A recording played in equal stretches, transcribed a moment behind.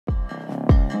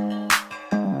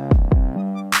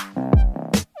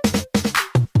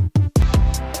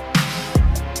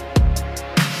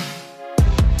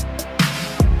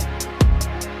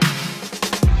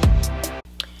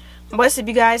What's up,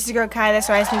 you guys? It's your girl Kiya. That's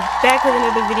right, I'm back with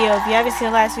another video. If you haven't seen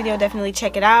the last video, definitely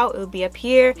check it out. It will be up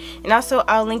here, and also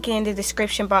I'll link it in the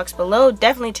description box below.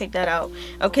 Definitely check that out.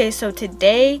 Okay, so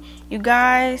today, you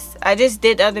guys, I just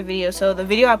did the other video. So the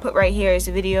video I put right here is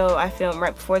the video I filmed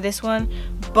right before this one,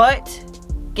 but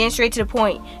getting straight to the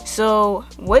point. So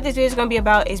what this video is going to be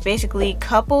about is basically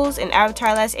couples in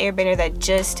Avatar: Last Airbender that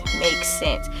just make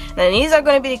sense. Now these are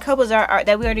going to be the couples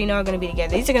that we already know are going to be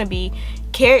together. These are going to be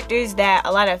characters that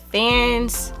a lot of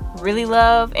fans really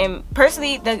love, and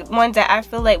personally the ones that I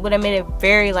feel like would have made a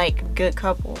very good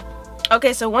couple.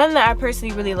 Okay, so one that I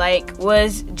personally really like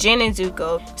was Jin and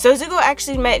Zuko. So Zuko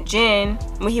actually met Jin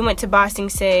when he went to Ba Sing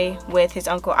Se with his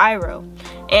uncle Iroh.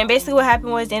 And basically what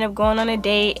happened was they ended up going on a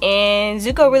date, and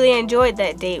Zuko really enjoyed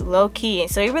that date, low-key.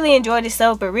 And so he really enjoyed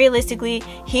himself, but realistically,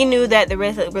 he knew that the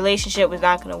relationship was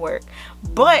not going to work.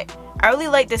 But I really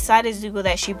like the side of Zuko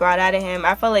that she brought out of him.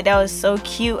 I felt like that was so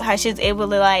cute, how she was able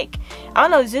to, I don't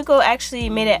know, Zuko actually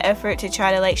made an effort to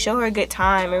try to show her a good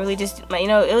time, and really just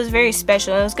it was very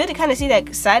special. And it was good to kind of see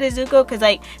that side of Zuko, because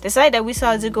the side that we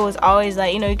saw Zuko was always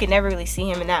you could never really see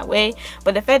him in that way.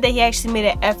 But the fact that he actually made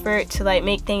an effort to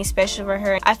make things special for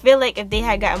her, I feel like if they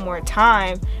had gotten more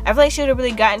time, I feel like she would have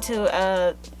really gotten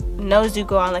to know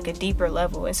Zuko on a deeper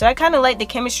level. And so I kind of like the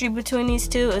chemistry between these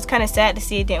two. It was kind of sad to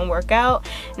see it didn't work out.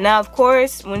 Now of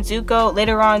course, when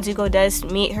later on Zuko does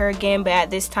meet her again, but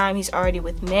at this time he's already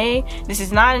with May. This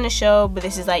is not in the show, but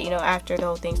this is after the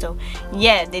whole thing. So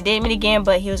yeah, they did meet again,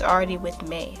 but he was already with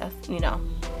May,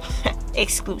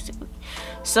 exclusively.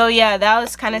 So yeah, that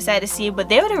was kind of sad to see, but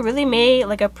they would have really made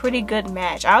a pretty good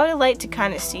match. I would have liked to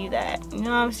kind of see that, you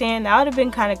know what I'm saying? That would have been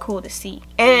kind of cool to see.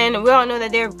 And we all know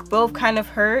that they're both kind of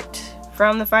hurt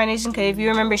from the Fire Nation, because if you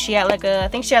remember, she had I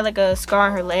think she had a scar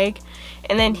on her leg,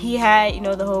 and then he had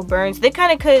the whole burns. They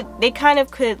kind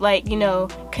of could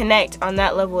connect on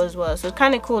that level as well. So it's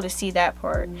kind of cool to see that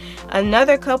part.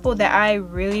 Another couple that I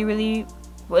really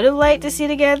would have liked to see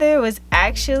together was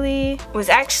actually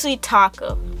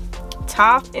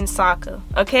Toph and Sokka.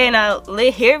 Okay, now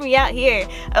hear me out here.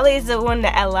 I think it's the one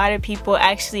that a lot of people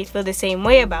actually feel the same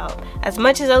way about. As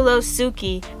much as I love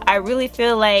Suki, I really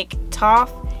feel like Toph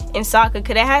and Sokka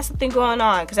could have had something going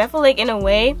on, because I feel like in a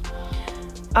way,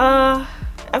 I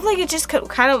feel like it just would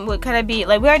kind of be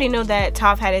we already know that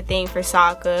Toph had a thing for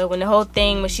Sokka. When the whole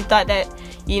thing, when she thought that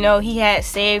he had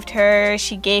saved her,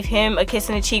 she gave him a kiss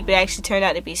on the cheek, but it actually turned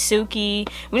out to be Suki.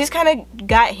 We just kind of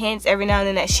got hints every now and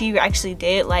then that she actually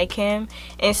did like him.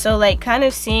 And so kind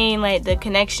of seeing the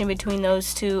connection between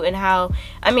those two, and how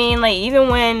even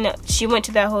when she went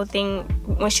to that whole thing,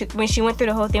 when she went through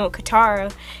the whole thing with Katara,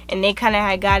 and they kind of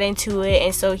had got into it,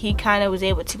 and so he kind of was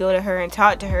able to go to her and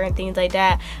talk to her and things like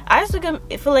that. I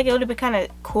feel like it would have been kind of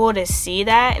cool to see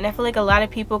that, and I feel like a lot of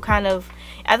people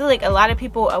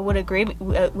would agree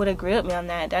with me on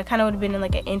that. That kind of would have been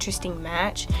an interesting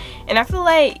match. And I feel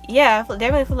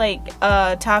definitely feel like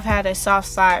Toph had a soft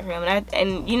side for him, and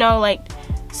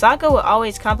Sokka would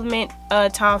always compliment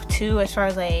Toph too, as far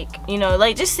as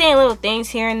just saying little things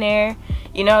here and there,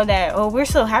 that, oh, we're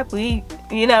so happy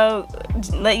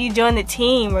let you join the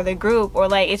team or the group, or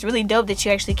it's really dope that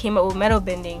you actually came up with metal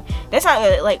bending. That's not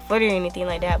flirty or anything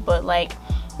like that, but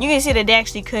you can see that they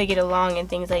actually could get along and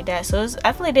things like that. So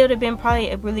I feel like they would have been probably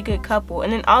a really good couple.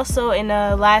 And then also in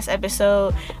the last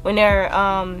episode, when they're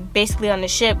basically on the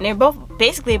ship, and they're both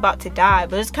basically about to die,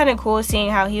 but it's kind of cool seeing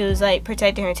how he was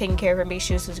protecting her and taking care of her, make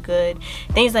sure she was good,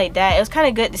 things like that. It was kind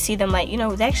of good to see them they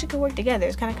actually could work together.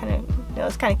 It's kind of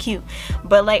it's kind of cute.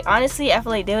 But honestly, I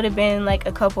feel like they would have been a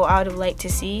couple I would have liked to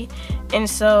see. And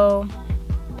so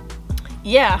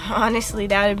yeah, honestly,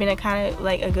 that would have been a kind of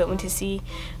a good one to see.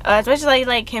 As much as I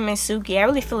like him and Suki, I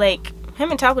really feel like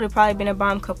him and Toph would have probably been a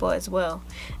bomb couple as well.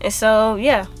 And so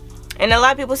yeah, and a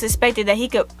lot of people suspected that he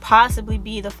could possibly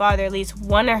be the father of at least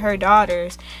one of her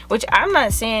daughters, which I'm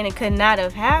not saying it could not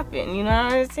have happened, you know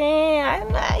what I'm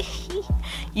saying?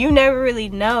 You never really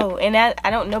know. And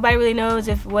nobody really knows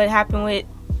if what happened with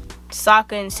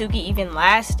Sokka and Suki even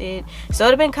lasted. So it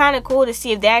would have been kind of cool to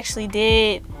see if they actually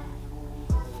did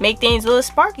make things a little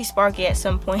sparky at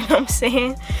some point, you know what I'm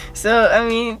saying?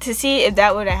 So to see if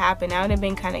that would have happened, that would have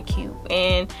been kind of cute.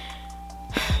 And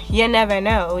you never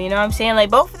know, you know what I'm saying?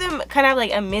 Both of them kind of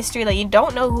have a mystery. You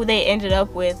don't know who they ended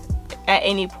up with at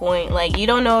any point. You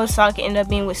don't know if Sokka ended up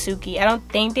being with Suki. I don't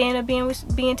think they end up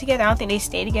being together. I don't think they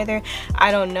stay together.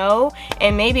 I don't know.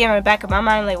 And maybe in the back of my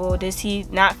mind, well, does he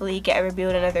not feel he could ever be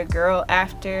with another girl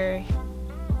after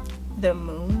the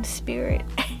moon spirit.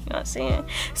 You know what I'm saying?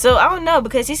 So I don't know,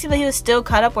 because he seemed like he was still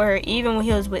caught up with her even when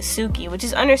he was with Suki, which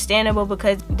is understandable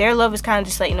because their love was kind of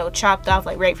just like, you know, chopped off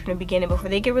like right from the beginning before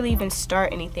they could really even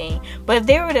start anything. But if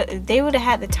they would have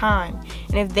had the time,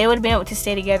 and if they would have been able to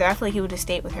stay together, I feel like he would have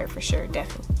stayed with her for sure.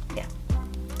 Definitely, yeah,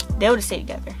 they would have stayed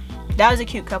together. That was a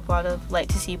cute couple I'd have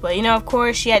liked to see, but you know, of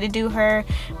course she had to do her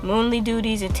moonly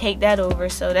duties and take that over,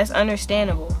 so that's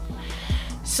understandable.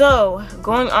 So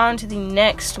going on to the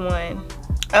next one.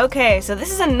 Okay, so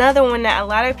this is another one that a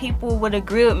lot of people would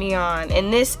agree with me on,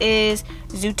 and this is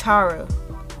Zutara,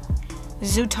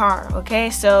 okay?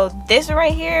 So this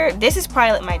right here, this is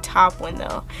probably like my top one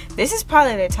though. This is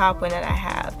probably the top one that I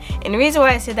have, and the reason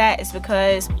why I said that is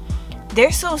because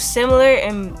they're so similar,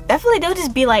 and I feel like they'll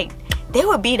just be like, they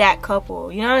would be that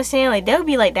couple, you know what I'm saying? Like, they would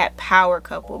be like that power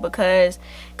couple, because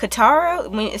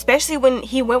Katara, especially when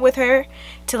he went with her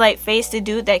to like face the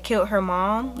dude that killed her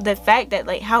mom, the fact that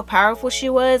like how powerful she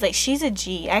was, like she's a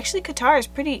G. Actually, Katara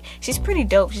is she's pretty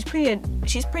dope. She's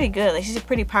pretty good. Like, she's a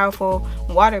pretty powerful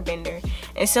waterbender.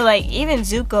 And so like even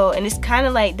Zuko, and it's kind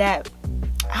of like that,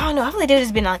 I don't know, I feel like they've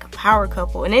just been like a power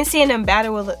couple. And then seeing them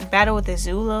battle with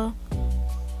Azula,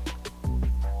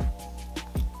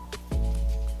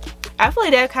 I feel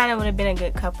like that kind of would have been a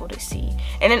good couple to see.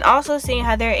 And then also seeing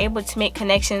how they're able to make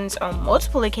connections on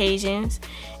multiple occasions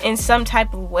in some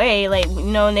type of way. Like, you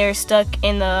know, when they're stuck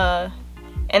in that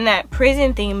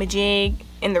prison thingamajig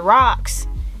in the rocks.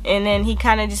 And then he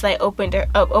kind of just like opened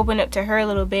up to her a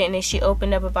little bit. And then she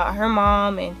opened up about her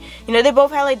mom. And, you know, they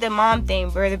both had like the mom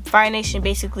thing where the Fire Nation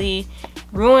basically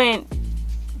ruined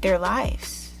their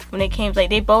lives. When it came, like,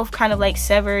 they both kind of like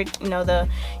severed,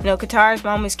 Katara's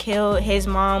mom was killed, his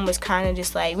mom was kind of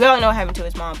just like, we all know what happened to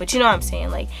his mom, but you know what I'm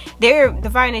saying, like, the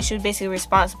Fire Nation was basically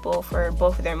responsible for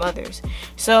both of their mothers.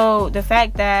 So the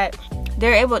fact that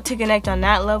they're able to connect on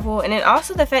that level, and then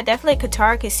also the fact that I feel like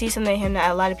Katara could see something in him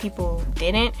that a lot of people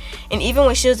didn't, and even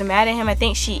when she was mad at him, I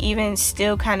think she even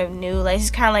still kind of knew, like, it's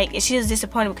kind of like, she was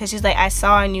disappointed because she's like, I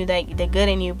saw in you like the good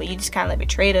in you, but you just kind of like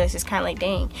betrayed us. It's kind of like,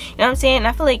 dang, you know what I'm saying? And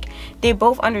I feel like they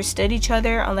both understood each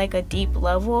other on like a deep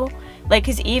level, like,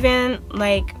 because even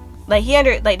like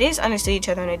they just understood each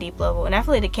other on a deep level, and I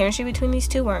feel like the chemistry between these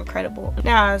two were incredible.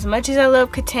 Now, as much as I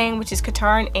love Katang, which is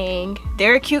Katara and Aang,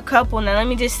 they're a cute couple. Now let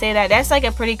me just say that that's like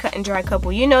a pretty cut and dry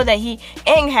couple. You know that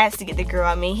Aang has to get the girl.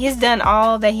 I mean, he's done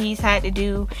all that he's had to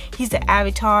do. He's the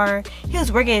Avatar. He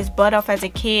was working his butt off as a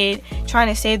kid trying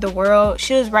to save the world.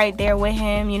 She was right there with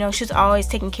him, you know, she was always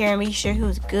taking care of him, making sure he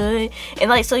was good, and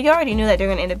like, so you already knew that they're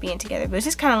gonna end up being together. But it's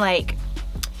just kind of like,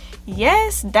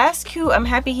 yes, that's cute, I'm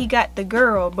happy he got the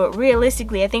girl, but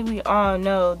realistically I think we all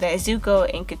know that Zuko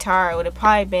and Katara would have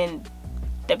probably been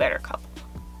the better couple.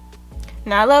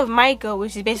 Now I love Michael,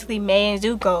 which is basically May and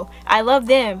Zuko. I love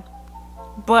them,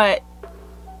 but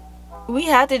we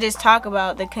have to just talk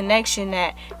about the connection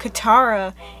that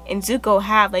Katara and Zuko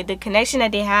have, like the connection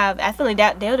that they have. I feel like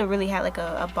that they would have really had like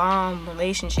a bomb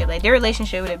relationship. Like, their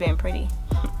relationship would have been pretty.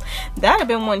 That would have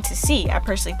been one to see, I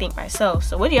personally think myself.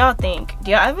 So what do y'all think?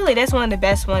 I feel like that's one of the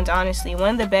best ones, honestly.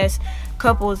 One of the best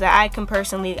couples that I can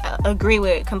personally agree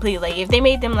with completely. Like, if they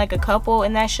made them like a couple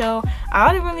in that show, I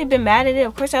would have really been mad at it.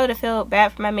 Of course I would have felt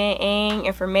bad for my man Aang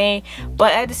and for May,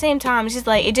 but at the same time it's just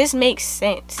like, it just makes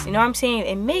sense, you know what I'm saying?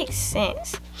 It makes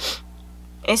sense.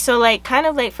 And so like, kind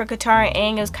of like for Katara and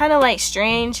Aang, it was kind of like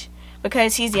strange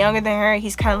because he's younger than her.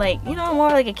 He's kind of like, you know, more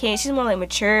like a kid. She's more like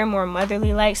mature, more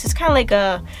motherly like. So it's kind of like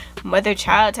a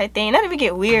mother-child type thing. Not even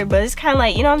get weird, but it's kind of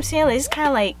like, you know what I'm saying? Like, it's kind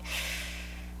of like,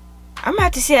 I'm gonna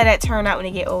have to see how that turn out when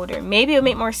they get older. Maybe it'll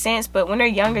make more sense, but when they're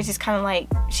younger, it's just kind of like,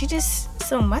 she just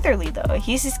so motherly though.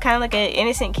 He's just kind of like an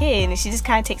innocent kid, and she just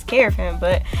kind of takes care of him.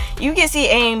 But you can see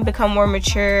Aang become more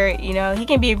mature, you know, he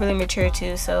can be really mature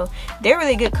too. So they're a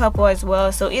really good couple as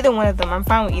well. So either one of them, I'm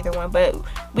fine with either one, but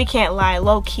we can't lie,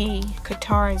 low-key,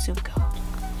 Katara and Zuko.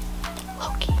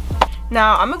 Low-key.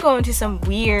 Now, I'm gonna go into some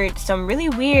really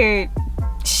weird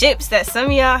ships that some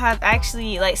of y'all have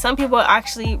actually, like, some people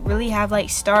actually really have like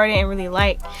started and really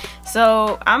liked.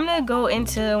 So I'm gonna go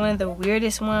into one of the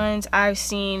weirdest ones I've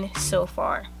seen so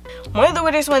far. One of the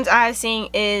weirdest ones I've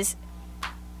seen is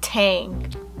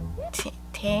Tang,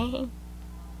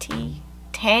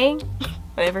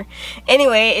 whatever.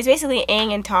 Anyway, it's basically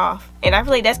Aang and Toph, and I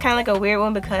feel like that's kind of like a weird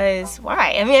one because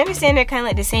why? I mean, I understand they're kind of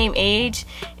like the same age,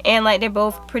 and like they're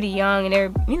both pretty young, and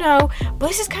they're, you know, but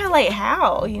it's just kind of like,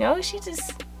 how, you know,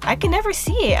 I can never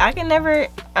see it. I can never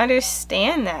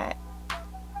understand that.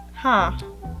 Huh.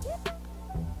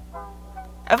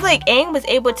 I feel like Aang was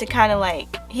able to kind of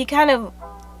like, he kind of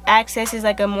accesses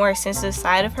like a more sensitive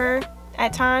side of her,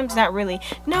 at times. Not really.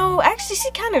 No, actually,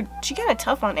 she kind of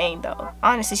tough on Aang though.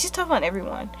 Honestly, she's tough on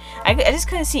everyone. I just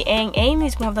couldn't see Aang. Aang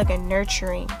is more of like a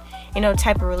nurturing, you know,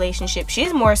 type of relationship.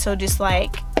 She's more so just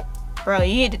like, bro,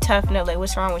 you need to toughen up. Like,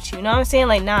 what's wrong with you? You know what I'm saying?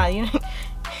 Like, nah, you know,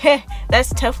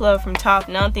 that's tough love from Toph.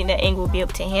 And I don't think that Aang will be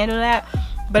able to handle that.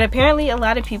 But apparently, a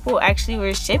lot of people actually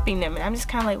were shipping them, and I'm just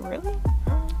kind of like, really?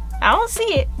 I don't see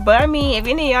it. But I mean, if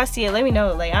any of y'all see it, let me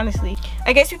know. Like, honestly,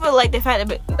 I guess people like the fact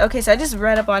that, okay, so I just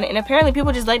read up on it, and apparently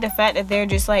people just like the fact that they're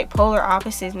just like polar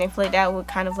opposites, and they feel like that would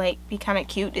kind of like be kind of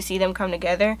cute to see them come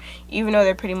together, even though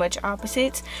they're pretty much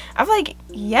opposites. I feel like,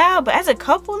 yeah, but as a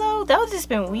couple though, that would just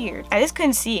been weird. I just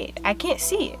couldn't see it. I can't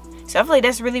see it. So I feel like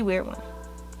that's a really weird one.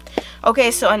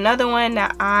 Okay, so another one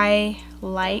that I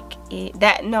like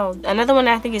another one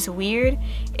that I think is weird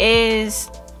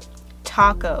is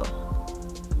Toph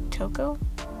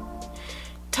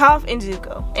and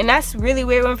Zuko. And that's a really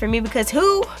weird one for me because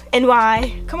who and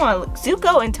why? Come on, look,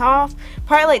 Zuko and Toph,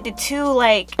 probably like the two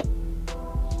like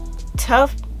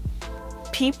tough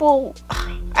people.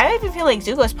 I even feel like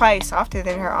Zuko's probably softer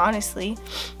than her, honestly.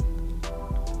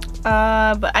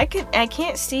 But I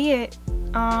can't see it.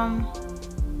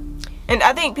 And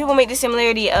I think people make the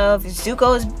similarity of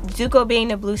Zuko being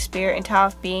the blue spirit and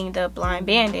Toph being the blind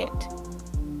bandit,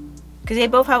 because they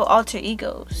both have alter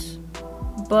egos,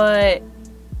 but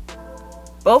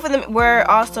both of them were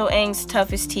also Aang's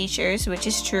toughest teachers, which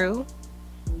is true.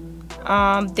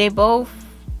 They both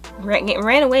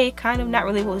ran away, kind of, not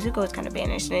really. Well, Zuko was kind of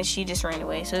banished, and then she just ran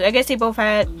away. So I guess they both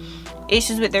had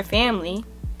issues with their family.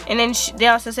 And then they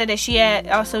also said that she had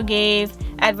also gave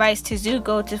advice to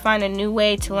Zuko to find a new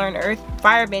way to learn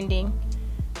firebending,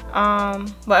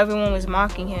 while everyone was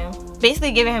mocking him,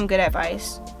 basically giving him good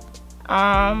advice.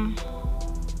 The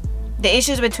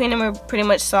issues between them were pretty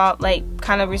much solved, like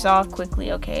kind of resolved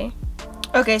quickly. Okay,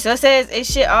 so it says it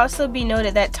should also be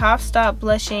noted that Toph stopped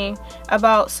blushing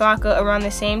about Sokka around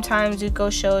the same time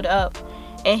Zuko showed up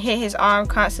and hit his arm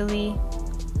constantly.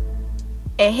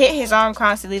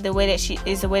 The way that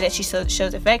she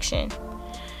shows affection.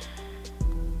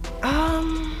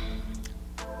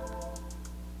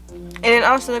 And then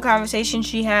also the conversation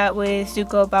she had with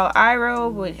Zuko about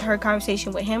Iroh, what her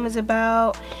conversation with him was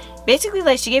about. Basically,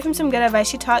 like, she gave him some good advice.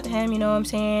 She talked to him, you know what I'm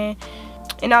saying?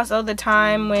 And also the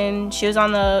time when she was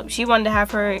she wanted to have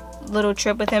her little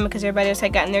trip with him because everybody else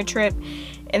had gotten their trip.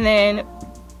 And then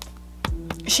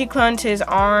she clung to his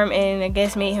arm and I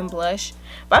guess made him blush.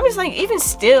 But I'm just like, even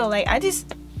still, like, I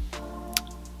just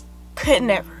could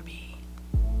never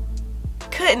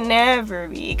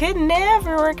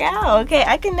work out. Okay,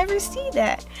 I could never see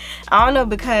that. I don't know,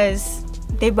 because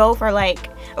they both are like,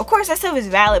 of course that stuff is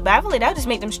valid, but I feel like that would just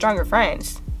make them stronger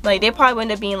friends. Like, they probably would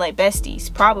end up being like besties,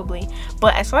 probably.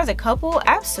 But as far as a couple,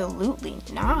 absolutely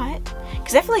not.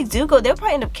 Because I feel like Zuko, they'll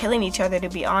probably end up killing each other, to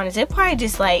be honest. They'll probably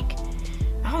just like,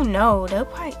 I don't know,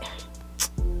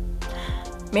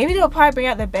 maybe they'll probably bring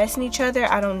out the best in each other,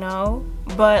 I don't know.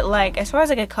 But like, as far as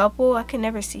like a couple, I could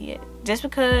never see it. Just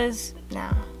because, no.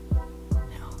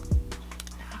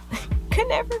 Could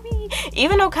never be.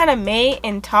 Even though kind of May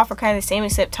and Toph are kind of the same,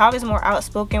 except Toph is more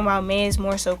outspoken while May is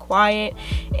more so quiet.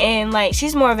 And like,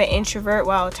 she's more of an introvert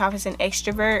while Toph is an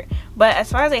extrovert. But as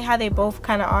far as like how they both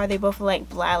kind of are, they both like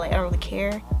blah, like I don't really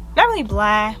care. Not really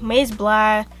blah. May's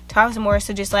blah. Toph's more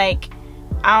so just like,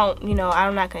 I'm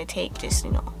not gonna take just,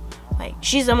 like,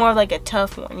 she's a more of like a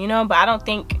tough one, but I don't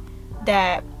think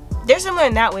that they're similar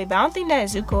in that way, but I don't think that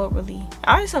Zuko would really,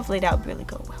 I just don't feel like that would really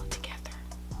go well together.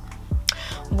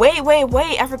 Wait,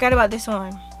 I forgot about this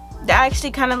one. They're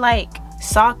actually kind of like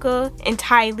Sokka and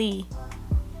Ty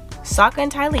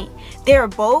Lee. They're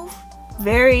both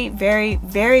very, very,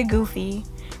 very goofy.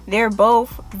 They're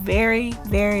both very,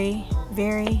 very,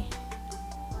 very,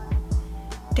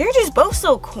 they're just both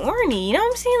so corny, you know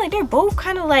what I'm saying? Like, they're both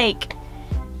kind of like,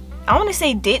 I want to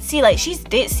say ditzy. Like, she's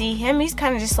ditzy, he's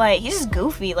kind of just like, he's just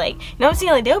goofy, like, you know what I'm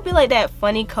saying? Like, they'll be like that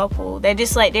funny couple that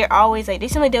just like, they're always like, they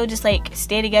seem like they'll just like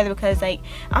stay together because like,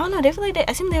 I don't know, they feel like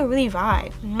I seem they'll really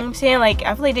vibe, you know what I'm saying? Like,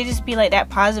 I feel like they just be like that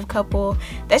positive couple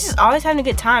that's just always having a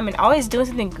good time and always doing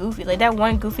something goofy, like that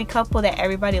one goofy couple that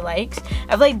everybody likes.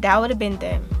 I feel like that would have been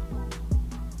them.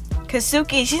 Cause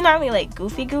Suki, she's not really like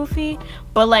goofy,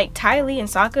 but like Ty Lee and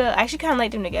Sokka, I actually kind of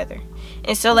like them together.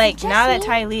 And so like, now that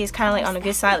Ty Lee is kind of like on a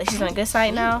good side, like she's on a good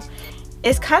side now,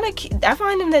 it's kind of cute. I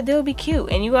find them that they'll be cute.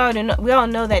 And we all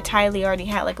know that Ty Lee already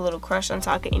had like a little crush on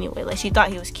Sokka anyway. Like, she thought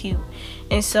he was cute.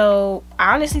 And so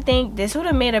I honestly think this would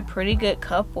have made a pretty good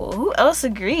couple. Who else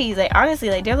agrees? Like, honestly,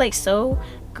 like, they're like so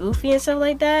goofy and stuff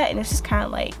like that, and it's just kind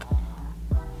of like,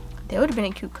 they would have been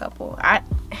a cute couple.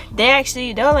 They're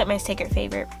like my second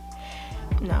favorite.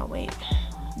 No, wait.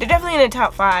 they're definitely in the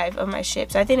top 5 of my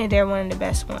ships. I think that they're one of the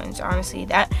best ones, honestly.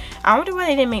 That, I wonder why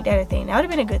they didn't make that a thing. That would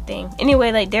have been a good thing.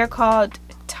 Anyway, like, they're called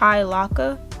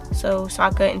ATLA, so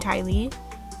Sokka and Ty Lee.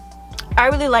 I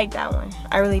really like that one.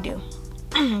 I really do.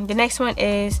 The next one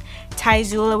is Ty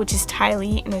Zula, which is Ty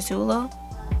Lee and Azula.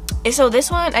 And so this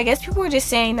one, I guess people were just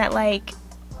saying that, like,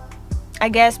 I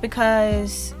guess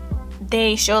because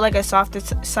they show like a softer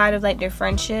side of like their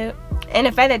friendship, and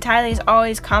the fact that Ty Lee is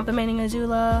always complimenting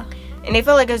Azula, and they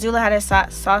feel like Azula had a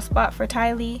soft spot for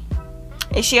Ty Lee,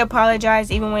 and she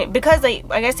apologized even when, because like,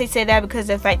 I guess they said that because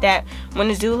of the fact that when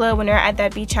they're at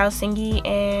that beach house thingy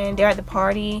and they're at the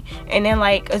party, and then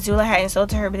like Azula had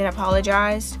insulted her but then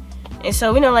apologized. And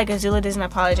so we know like Azula doesn't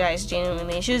apologize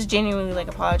genuinely. She was genuinely like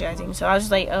apologizing. So I was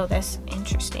just like, oh, that's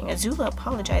interesting. Azula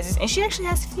apologizes and she actually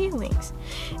has feelings.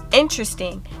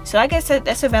 Interesting. So I guess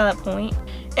that's a valid point.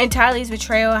 And Ty Lee's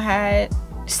betrayal had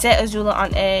set Azula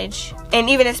on edge. And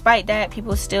even despite that,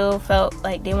 people still felt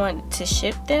like they wanted to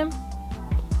ship them.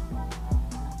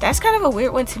 That's kind of a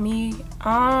weird one to me.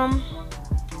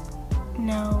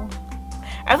 No.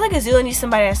 I feel like Azula needs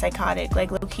somebody that's psychotic, like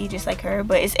low-key just like her,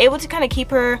 but is able to kind of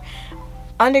keep her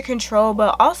under control,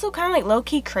 but also kind of like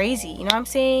low-key crazy, you know what I'm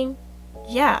saying?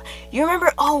 Yeah. You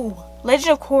remember, oh,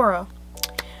 Legend of Korra.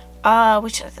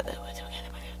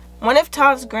 One of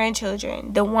Toph's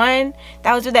grandchildren, the one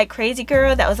that was with that crazy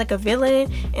girl that was like a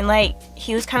villain, and like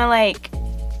he was kind of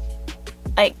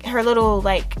like her little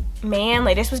like man,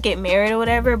 like they're supposed to get married or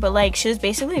whatever, but like she was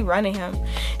basically running him.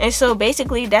 And so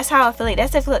basically that's how I feel like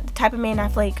that's the type of man I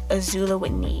feel like Azula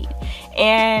would need,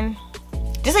 and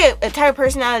just like a type of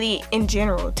personality in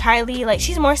general. Ty Lee, like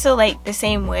she's more so like the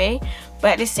same way,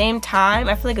 but at the same time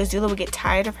I feel like Azula would get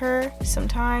tired of her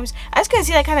sometimes. I just couldn't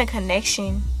see that kind of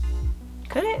connection.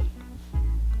 Could it?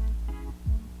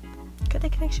 Could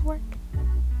that connection work?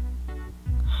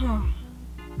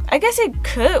 I guess it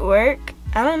could work.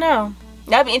 I don't know.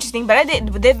 That'd be interesting, but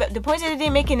the points that they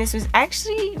did make in this was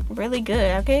actually really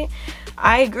good. Okay,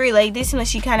 I agree. Like they seemed like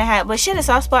she kind of had, but she had a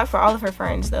soft spot for all of her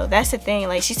friends though. That's the thing.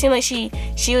 Like she seemed like she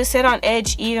was set on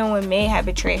edge even when May had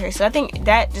betrayed her. So I think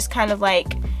that just kind of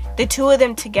like the two of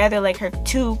them together, like her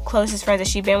two closest friends that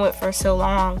she'd been with for so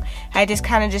long, had just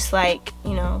kind of just like,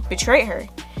 you know, betrayed her.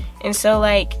 And so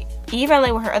like even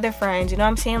like with her other friends, you know what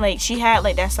I'm saying, like she had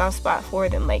like that soft spot for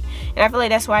them. Like, and I feel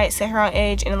like that's why it set her on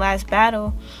edge in the last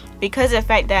battle, because of the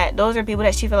fact that those are people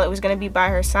that she felt like was going to be by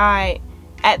her side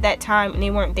at that time and they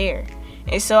weren't there.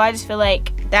 And so I just feel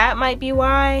like that might be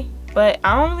why, but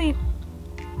I don't really,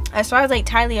 as far as like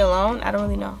Ty Lee alone, I don't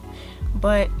really know.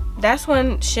 But that's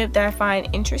one ship that I find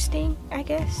interesting, I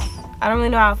guess. I don't really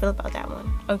know how I feel about that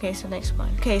one. Okay, so next one.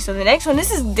 Okay, so the next one,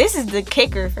 this is the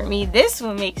kicker for me. This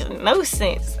one makes no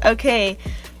sense. Okay,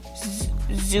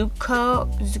 Zuko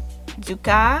because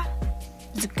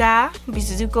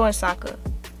Zuko and Sokka.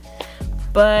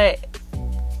 But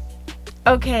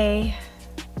okay,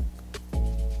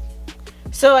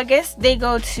 so I guess they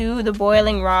go to the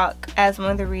Boiling Rock as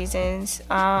one of the reasons.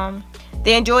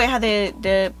 They enjoy how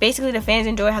basically the fans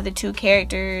enjoy how the two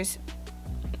characters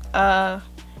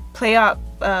play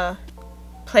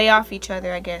off each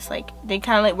other, I guess. Like they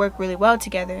kind of like work really well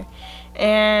together.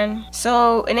 And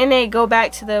then they go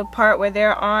back to the part where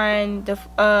they're on the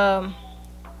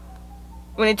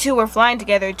when the two were flying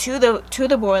together to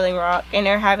the Boiling Rock, and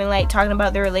they're having like talking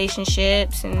about their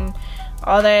relationships and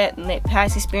all that, and like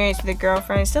past experience with their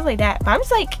girlfriend, stuff like that. But I'm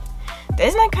just like,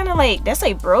 that's not kind of like, that's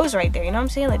like bros right there, you know what I'm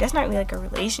saying? Like that's not really like a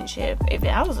relationship. If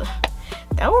that was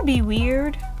that would be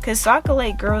weird, because Sokka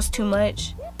like girls too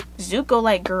much, Zuko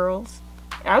like girls.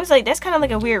 I was like, that's kind of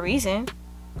like a weird reason.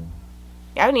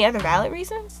 You have any other valid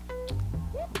reasons?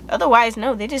 Otherwise,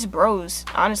 no, they just bros.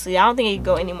 Honestly, I don't think it could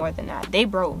go any more than that. They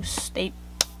bros. They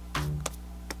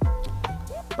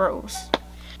bros.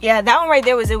 Yeah, that one right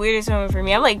there was the weirdest one for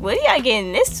me. I'm like, what are y'all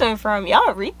getting this one from?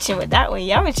 Y'all reaching with that one.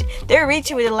 They're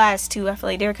reaching with the last two. I feel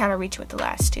like they were kind of reaching with the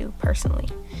last two, personally.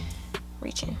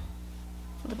 Reaching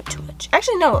a little bit too much.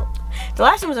 Actually, no. The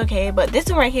last one was okay, but this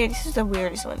one right here, this is the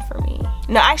weirdest one for me.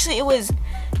 No, actually, it was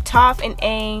Toph and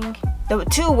Aang. The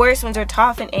two worst ones are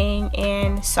Toph and Aang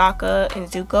and Sokka and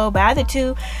Zuko. But out of the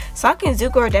two, Sokka and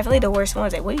Zuko are definitely the worst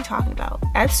ones. Like, what are you talking about?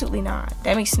 Absolutely not.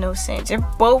 That makes no sense. They're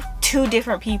both two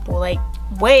different people. Like,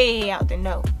 way out there.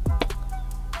 No.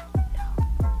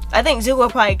 I think Zuko will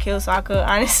probably kill Sokka,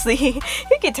 honestly. He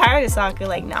get tired of Sokka.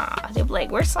 Like, nah. They'll be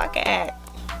like, where's Sokka at?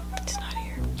 It's not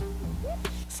here.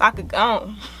 Sokka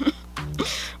gone.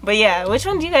 But yeah, which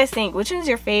one do you guys think? Which one's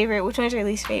your favorite? Which one's your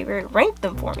least favorite? Rank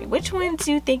them for me. Which one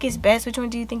do you think is best? Which one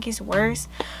do you think is worse?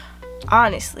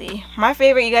 Honestly, my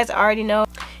favorite, you guys already know,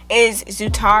 is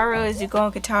Zutara, Zuko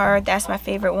and Katara. That's my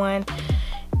favorite one.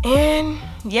 And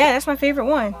yeah, that's my favorite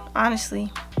one,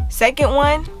 honestly. Second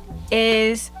one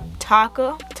is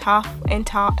Toph and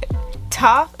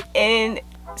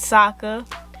Sokka.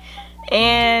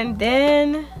 And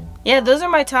then, yeah, those are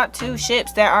my top 2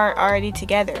 ships that aren't already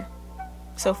together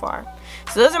so far.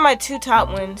 So those are my 2 top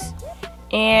ones.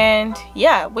 And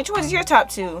yeah, which one's your top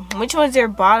 2? Which one's your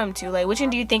bottom 2? Like, which one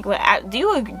do you think do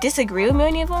you disagree with me on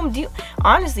any of them? Do you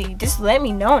honestly just let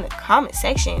me know in the comment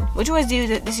section? Which ones do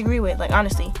you disagree with? Like,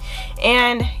 honestly.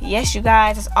 And yes, you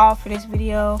guys, that's all for this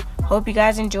video. Hope you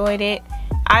guys enjoyed it.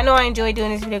 I know I enjoyed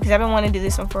doing this video because I've been wanting to do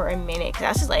this one for a minute. Because I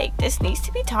was just like, this needs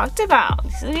to be talked about.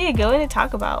 This would be a good one to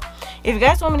talk about. If you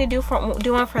guys want me to do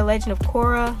one for Legend of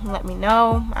Korra, let me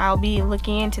know. I'll be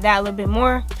looking into that a little bit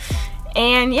more.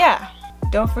 And yeah,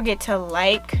 don't forget to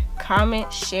like,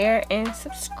 comment, share, and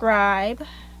subscribe.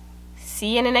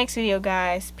 See you in the next video,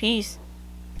 guys. Peace.